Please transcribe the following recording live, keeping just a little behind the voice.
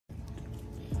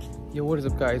Yo, what is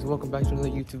up guys? Welcome back to another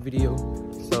YouTube video.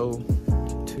 So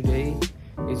today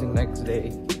is the next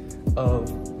day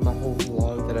of my whole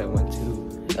vlog that I went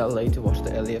to LA to watch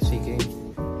the LAFC game.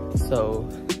 So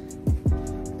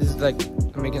this is like,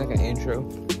 I'm making like an intro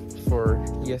for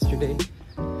yesterday.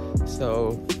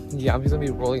 So yeah, I'm just gonna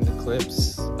be rolling the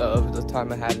clips of the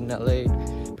time I had in LA.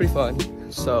 Pretty fun.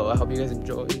 So I hope you guys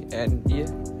enjoy, and yeah,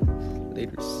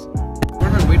 laters. We're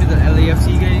on our way to the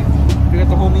LAFC game. We got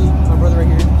the homie, my brother right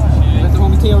here. We got the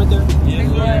homie Teo right there.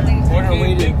 Yeah, we're on our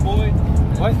way to... Big boy.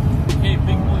 What? Hey,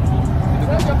 big boy.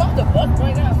 Let's jump off the bus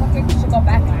right now. Fucking should go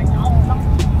back.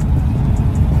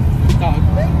 Dog.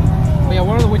 But yeah,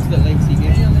 we're on the way to the LAFC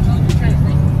game.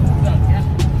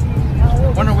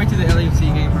 We're on our way to the LAFC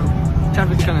game, bro.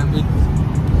 Traffic's kind of big.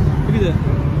 Look at that.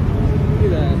 Look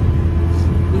at that.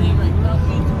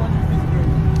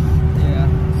 Yeah,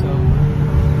 so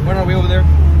we're on our way over there.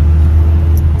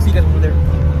 See you guys over there.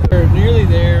 We're nearly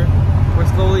there. We're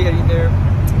slowly getting there.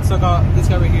 So got this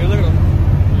guy right here. Look at him.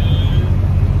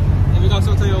 And we got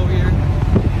Sotayo over here.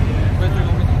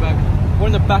 We're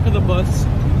in the back of the bus.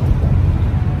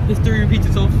 History repeats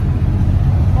itself.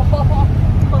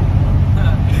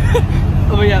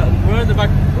 Oh yeah, we're in the back.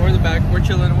 We're in the back. We're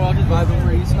chilling. We're all just vibing.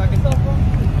 We're snacking.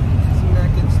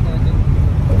 Snacking.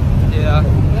 Yeah.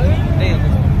 Damn.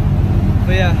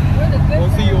 But yeah,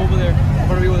 we'll see you over there.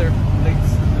 We're gonna be over there. Thanks.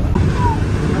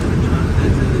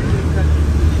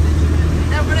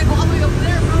 Yeah, we're gonna go all the way over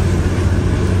there, bro.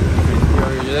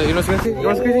 You know what's crazy? You know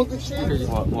what's crazy?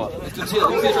 What? Let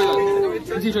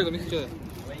me see each other.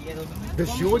 The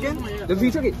shoe again? Let me see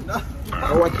each other.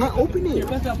 Oh, I can't open it.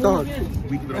 Dog.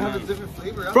 We have a different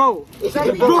flavor. Bro, we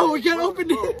can't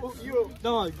open it.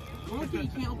 Dog. You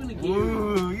can't open the gate.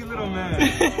 Ooh, you little man.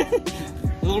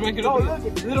 Little man can open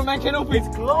it. Little man can't open it.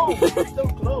 It's closed. It's still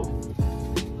closed.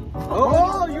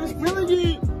 Oh, you're spilling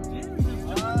it.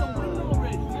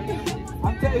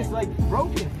 I'm telling you, it's like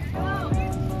broken.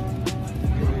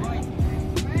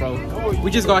 Bro, we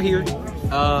just got here.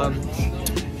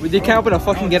 They can't open a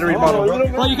fucking Gatorade bottle.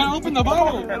 Bro, you can't open the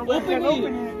bottle. Open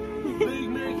it. Big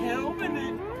man can't open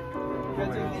it.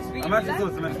 I'm actually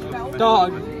close.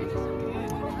 Dog.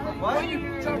 Why are you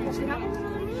trying to push it out?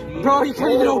 Bro, you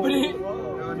can't even open it.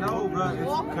 No, bro, it's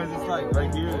because it's like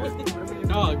right here.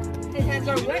 Dog. His hands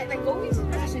are wet like always.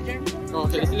 Oh,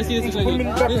 okay, let's see this again.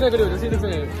 Let's see this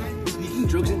again. Sneaking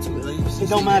drugs into LAFC. It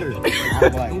don't matter.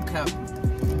 Don't cap.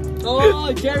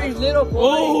 Oh, Jerry's little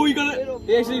boy. Oh, he got it.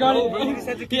 He actually got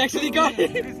it. He actually got it.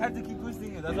 You just had to keep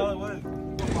twisting it. That's all it was.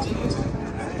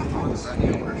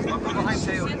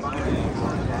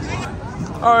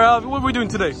 Alright, what are we doing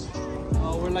today?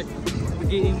 We're like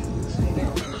getting.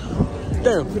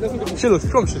 Damn, she looks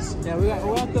scrumptious. Yeah, we're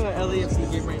at the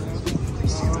LAFC game right now.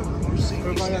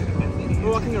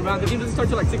 We're walking around. The game doesn't start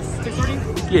till like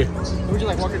 6:30. Yeah. We're just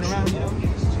like walking around, you know.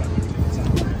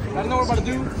 I don't know what we're about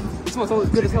to do. This smells so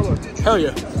good as hell. Hell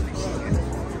yeah.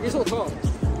 You're so tall.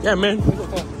 Yeah, man. You're so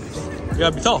tall. You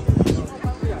gotta be tall.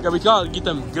 You gotta be tall to get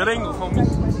them good angles, homie.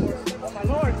 Oh my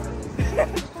lord.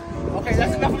 Okay,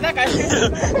 that's enough of that, guys.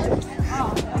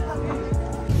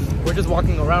 We're just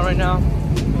walking around right now.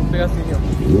 Okay.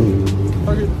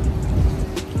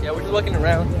 Yeah, we're just walking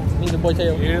around. Me and the boy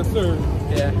Teo. Yes, sir.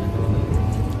 Yeah.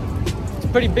 It's a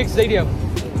pretty big stadium.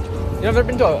 You ever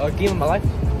been to a game in my life?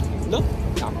 No.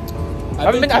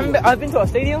 I've been to a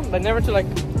stadium, but never to like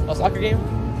a soccer game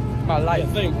in my life.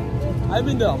 Yeah, same. I've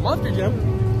been to a Monster Jam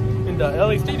in the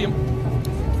LA Stadium.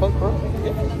 Fuck, bro.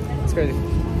 Yeah. It's crazy.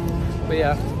 But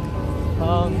yeah,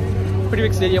 pretty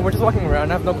big stadium. We're just walking around.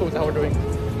 I have no clue what the hell we're doing.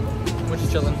 We're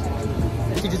just chilling.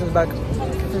 Teacher's in the back. Hey,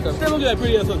 look at that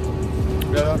pretty ass one.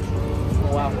 Yeah.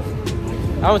 Oh wow.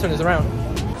 I want to turn this around.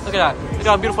 Look at that. Look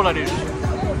how beautiful that is.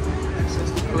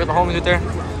 We got the homies right there.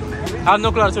 I have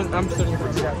no clue how to turn. I'm just turning it.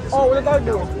 Oh, what the dog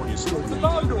doing? What's the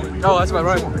dog doing? Oh, that's my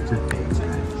right.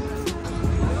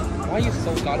 Why are you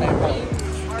so goddamn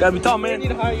tall? Gotta be tall, I man. need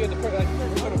to hire you as the photo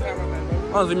cameraman, bro.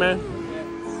 Honestly, man.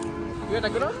 You got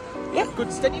that good on? Yeah.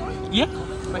 Good steady one? Yeah.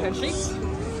 My hand shakes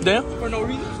Damn. for no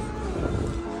reason.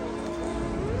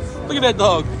 Look at that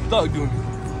dog. Dog doing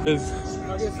this.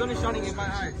 The sun is shining in my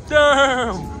eyes.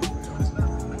 Damn.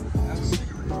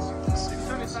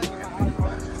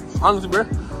 Honestly, bro.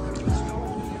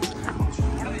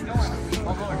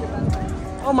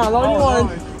 Oh my lord, you won.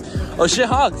 Oh shit,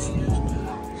 hogs.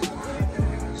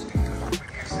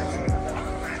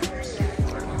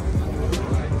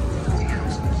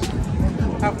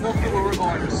 I have no clue where we're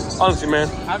going. Honestly, man.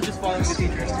 I'm just following the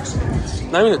teacher.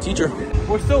 Not even a teacher.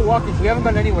 We're still walking. We haven't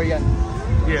gone anywhere yet.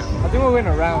 Yeah. I think we went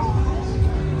around.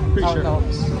 Pretty sure. Look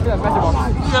at that message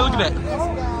box. Yeah, look at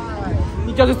that.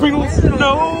 You got the Pringles?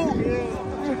 No.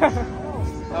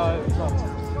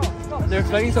 They're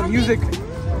playing some music.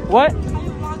 What?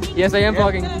 Yes, I am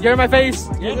vlogging. You're in my face.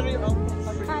 Yeah.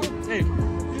 Hey.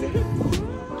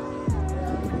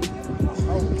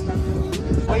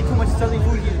 Way too much selling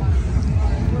food here.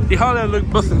 The holler look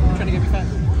bustin'. Trying to get me fat.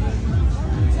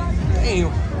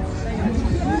 Damn.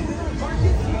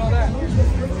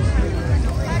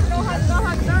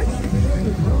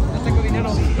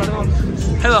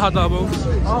 Hello, hot dog, bro.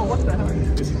 Oh, what the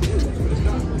hell?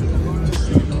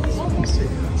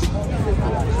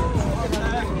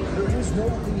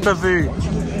 Perfect.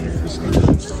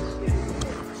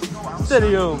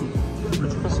 Stereo.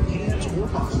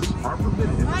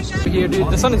 Here, dude,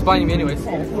 the sun is blinding me anyways.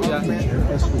 Yeah.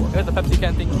 There's the Pepsi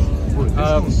can thing.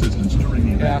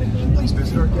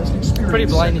 Yeah. Pretty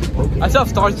blinding. I still have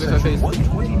stars with my face.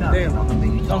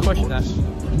 Damn. Don't question that.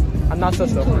 I'm not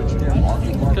sus though.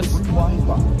 Just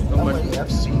don't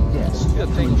question.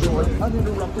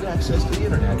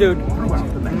 Dude,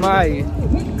 my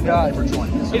God.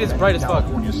 It is bright as fuck. I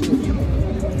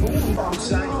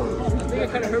think I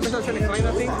kind of hurt myself trying to climb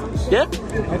that thing. Yeah? I'm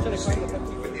trying to climb the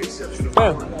Pepsi.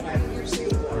 Oh.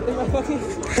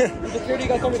 The security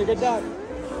guy told me to get down.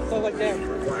 So I was like, damn.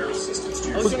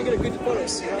 I was trying to get a good photo.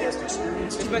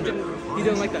 Expected he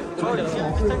didn't like that. He didn't like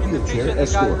that.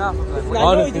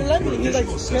 No, he didn't let me. He's like,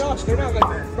 get off, get off. Like,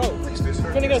 bro,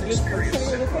 trying to get a good photo.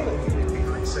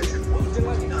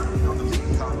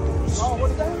 Oh,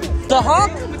 what is that? The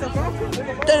hawk?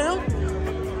 Damn.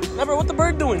 Never, what the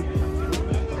bird doing?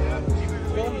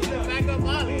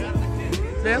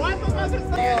 Damn. What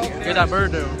that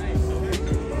bird do?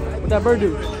 What that bird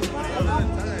do?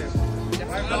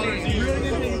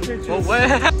 Oh, what?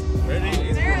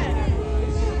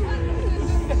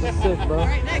 Sick, bro.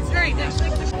 Alright, next.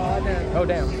 Oh,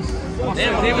 damn.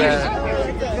 Damn,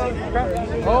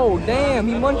 Oh, damn,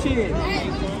 he munching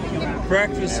it.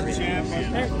 breakfast. Some of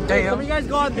you guys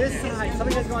go on this side. Some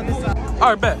of you guys go on this side.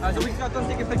 Alright, bet. So we just got done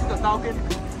taking pictures of the Falcon.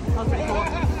 That was pretty cool.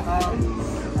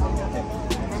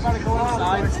 We're about to go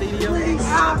outside the stadium.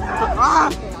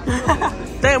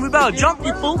 Damn, we about to jump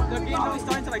you, fool. The game only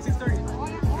starts at like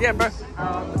 6:30. Yeah, bro.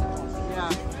 Yeah.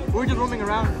 We were just roaming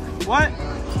around. What?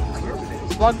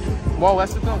 Vlog. Wow,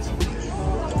 that's the coast.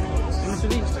 Mr.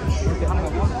 Lee.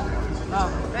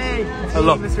 Hey,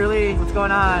 Hello. Mr. Lee, what's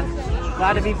going on?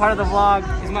 Glad to be part of the vlog.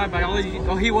 He's my biology.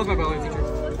 Oh, he was my biology teacher.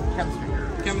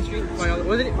 Chemistry. Biology.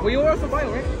 Wasn't it? Well, you were also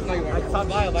bio, right? No, you I weren't. taught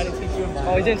bio, but I didn't teach you in bio.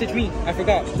 Oh, he didn't teach me. I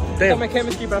forgot. He Damn. taught my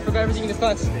chemistry, but I forgot everything in his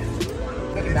class.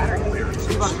 We're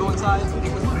about to go inside.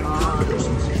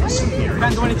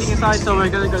 Can't do anything inside, so we're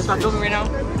gonna stop filming right now.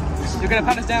 You're gonna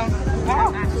pat us down.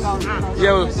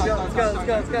 Yeah, Let's go. Anyways,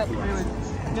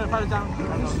 you're gonna pat us down.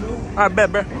 alright,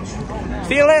 bet, bro.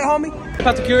 See you later, homie.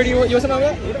 Pat security. You want something like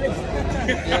that?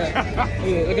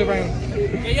 Yeah. Look at Brian.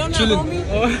 Hey, yo, Chilling.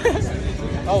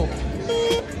 Oh.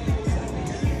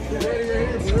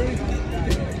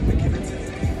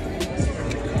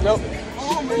 Nope.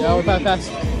 Yeah, we're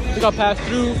past. We got passed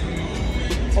through.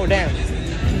 Oh, damn.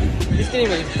 This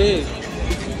stadium is big.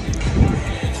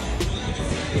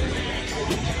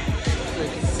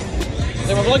 Is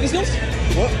that my vlogging skills?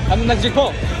 What? I'm the next Jake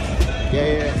Paul.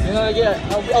 Yeah. You know, yeah,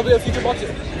 I'll be a future boxer.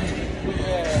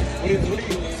 Yeah.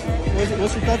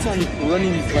 What's your thoughts on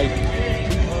running like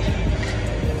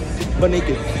butt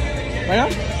naked? Right now?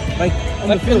 Like on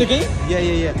Like in the game?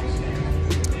 Yeah.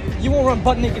 You won't run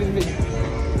butt naked in the video.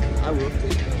 I will.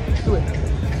 Do it.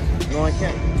 No, I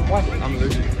can't. Why? I'm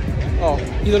allergic. Oh,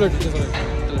 he's allergic. He's allergic.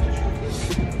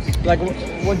 Like,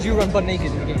 would you run butt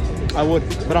naked in the game? I would,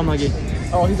 but I'm not gay.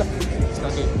 Oh, he's not gay.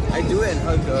 I do it and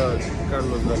hug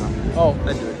Carlos Vela. Oh,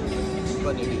 I do it.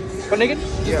 Butt naked. butt naked?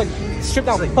 Just Yeah. like strip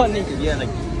down Like- butt naked. Yeah, like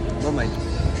not my.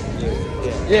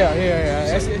 Yeah.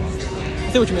 I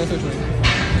see what you mean.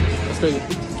 That's crazy.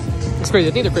 It's crazy.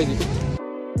 I think they're crazy.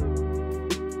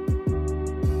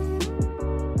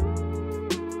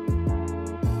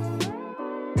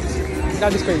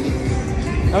 That is crazy.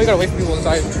 Now we gotta wait for people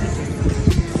inside.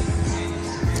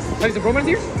 Wait, is the bromance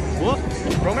here? What?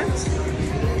 Bromance?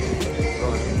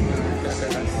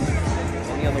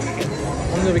 Only on the weekends.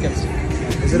 On the weekends.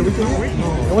 Is it a weekend?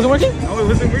 It wasn't working? No, it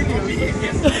wasn't working.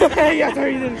 Yeah,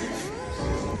 sorry, you didn't.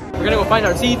 We're gonna go find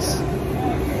our seats.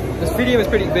 This stadium is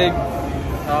pretty big.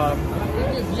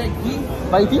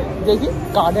 VIP?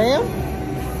 Goddamn!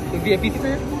 The VIP seats are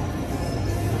here?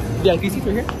 VIP seats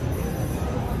are here?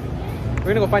 We're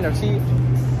gonna go find our seat.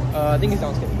 I think it's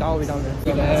downstairs. That will be down there.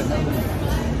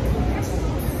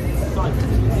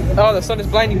 Oh, the sun is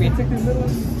blinding me.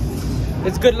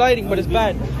 It's good lighting, but it's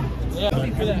bad. Yeah.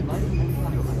 For that.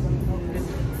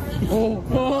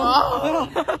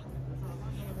 Oh.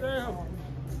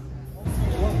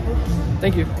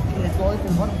 Thank you.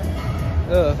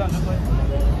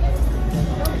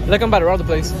 Like I'm about to rob the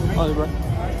place. Oh, bro.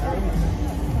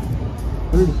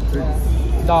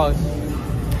 Dog.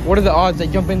 What are the odds they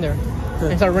jump in there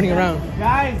and start running around?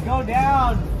 Guys, go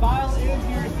down. File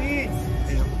into your seats.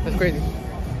 That's crazy.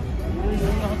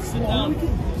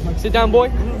 Sit down, boy.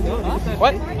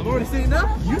 What? I'm already sitting up.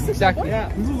 You sit Exactly. Yeah.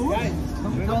 Guys,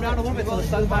 come down a little bit so the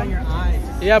sun's out of your eyes.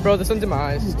 Yeah, bro. The sun's in my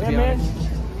eyes. To be honest.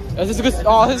 Is this a good?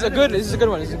 Oh, this is a good. This is a good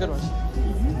one. This is a good one.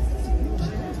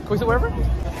 Can we sit wherever?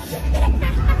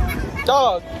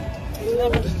 Dog.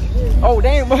 Oh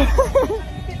damn.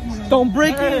 Don't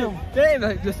break it. Damn.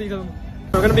 The stadium.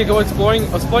 We're gonna be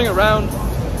exploring around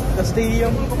the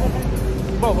stadium.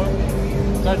 Bro,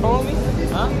 guys, follow me?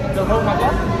 Huh? They'll hold my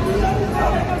block? I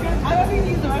don't need to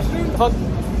use the restroom. Fuck.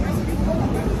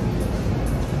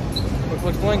 We're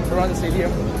exploring around the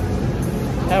stadium. I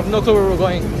have no clue where we're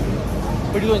going.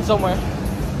 We're doing somewhere.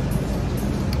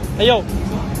 Hey yo,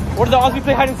 what are the odds we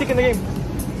play hide and seek in the game?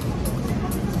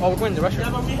 Oh, we're going to the restroom.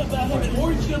 Yeah, but we have to have an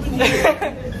orange jump in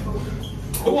here.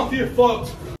 I want to get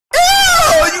fucked. Ew,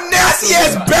 you nasty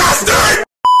ass bastard!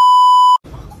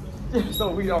 So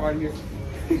we are right here.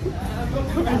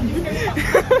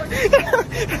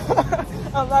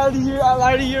 I'm out of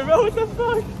here, bro. What the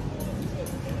fuck?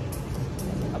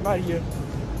 I'm out of here.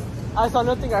 I saw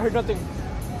nothing, I heard nothing.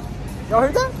 Y'all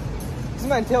heard that? This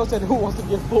man Tail said, who wants to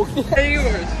get poked? Hey,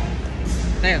 yours.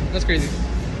 Damn, that's crazy.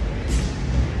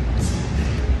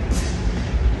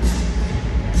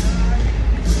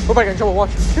 We're about to get in trouble,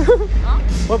 watch. Huh?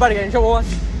 We're about to get in trouble, watch.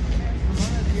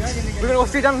 We're gonna go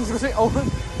straight down and go straight over.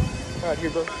 Alright, here,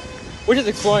 bro. We're just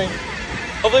exploring.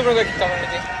 Hopefully, we're gonna get kicked out or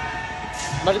anything.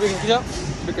 Imagine we can kick out.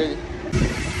 It'd be crazy.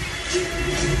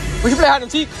 We should play hide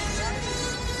and seek.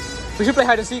 We should play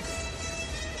hide and seek.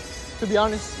 To be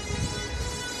honest.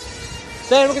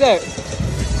 Damn, look at that.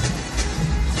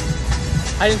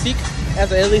 Hide and seek at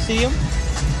the LA Stadium.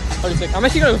 How do you think? I'm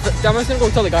actually gonna go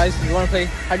tell the guys if you wanna play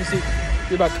hide and seek.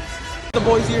 Be back. The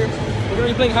boys here. We're gonna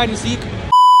be playing hide and seek.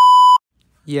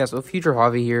 Yeah, so future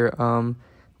Javi here.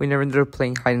 We never ended up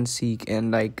playing hide and seek,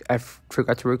 and like I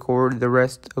forgot to record the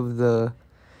rest of the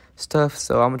stuff,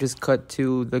 so I'm gonna just cut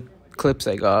to the clips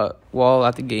I got while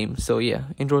at the game. So yeah,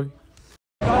 enjoy.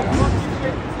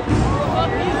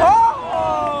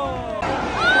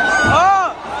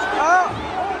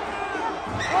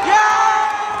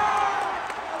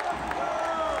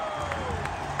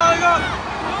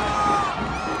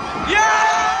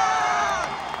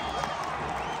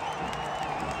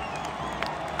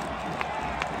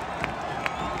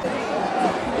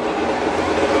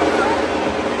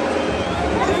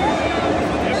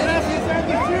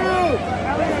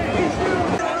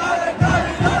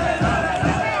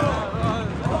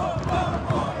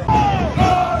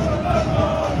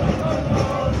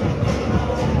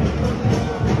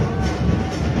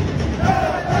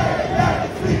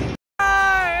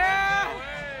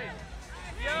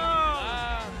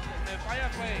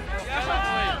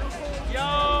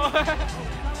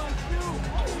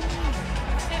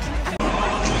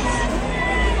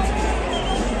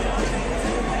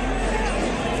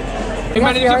 Hey,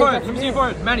 Manny, let me see your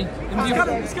forehead. Manny, let me see your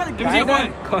forehead. Let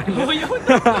me see your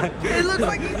forehead. It looks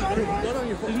like he's on it.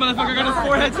 This motherfucker got his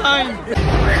forehead signed.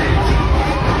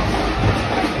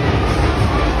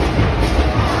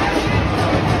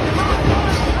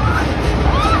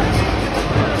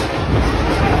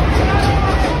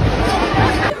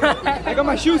 I got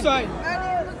my shoe signed.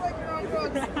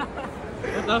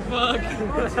 What the fuck?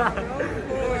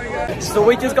 So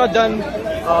we just got done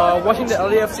watching the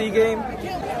LAFC game.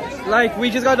 Like we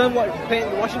just got done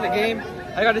watching the game.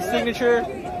 I got his signature,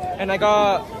 and I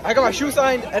got my shoe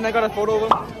signed, and I got a photo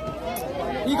of him.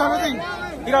 He got nothing.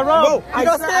 He got robbed. No, he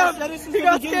got scammed. He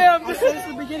got scammed. I said this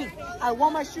in the beginning. I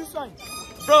want my shoe signed.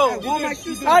 Bro, I want my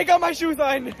shoe signed. I got my shoe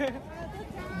signed.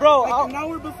 Bro, like an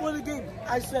hour before the game,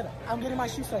 I said I'm getting my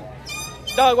shoe signed.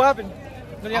 Dog, what happened?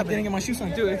 I didn't get my shoe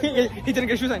signed. Dude, he didn't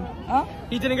get a shoe signed. Huh?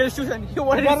 He didn't get a shoe signed. He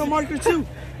wanted a marker too.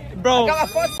 Bro, I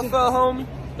got my home.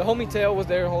 The homie Tail was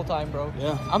there the whole time, bro.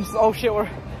 Yeah. I'm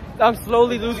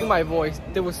slowly losing my voice.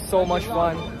 It was so much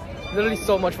fun. Literally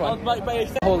so much fun.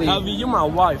 Holy. Javi, you're my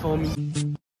wife, homie.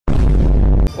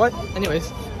 What?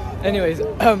 Anyways,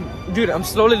 dude, I'm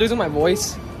slowly losing my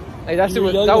voice. Like I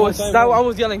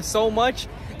was yelling so much.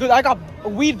 Dude, I got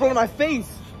weed blown in my face.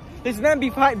 This man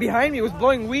behind me was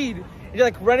blowing weed. He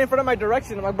like ran in front of my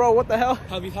direction. I'm like, bro, what the hell?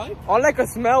 Javi high? All I could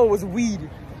smell was weed.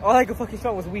 All I could fucking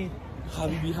smell was weed.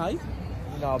 Javi be high?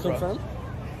 No, bro. Confirm?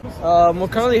 We're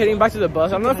currently heading back to the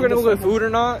bus. I don't know if we're gonna go get food or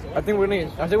not. I think we're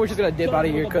just gonna dip out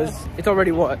of here because it's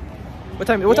already what? What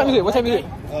time is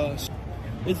it?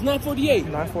 It's 9:48.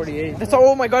 9:48. That's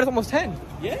oh my god, it's almost 10.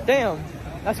 Yeah. Damn,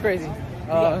 that's crazy.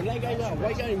 Black guy got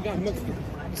white guy and got Mexican.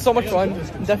 So much fun.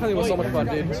 Definitely was so much fun,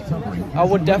 dude. I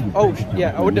would oh,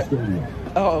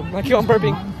 I keep on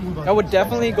burping. I would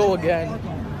definitely go again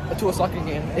to a soccer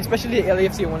game, especially the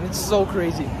LAFC one. It's so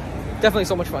crazy. Definitely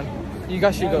so much fun. You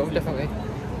guys should go, definitely.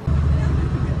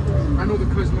 I know the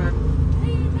cuss, man.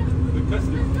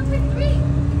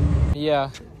 Yeah.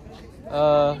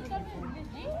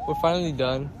 We're finally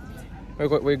done.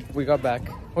 We got back.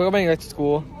 We're going back to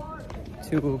school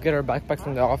to get our backpack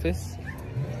from the office.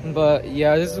 But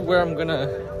yeah, this is where I'm gonna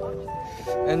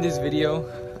end this video.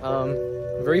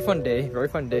 Very fun day.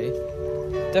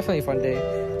 Definitely a fun day.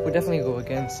 We'll definitely go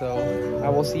again. So I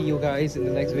will see you guys in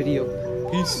the next video.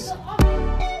 Peace.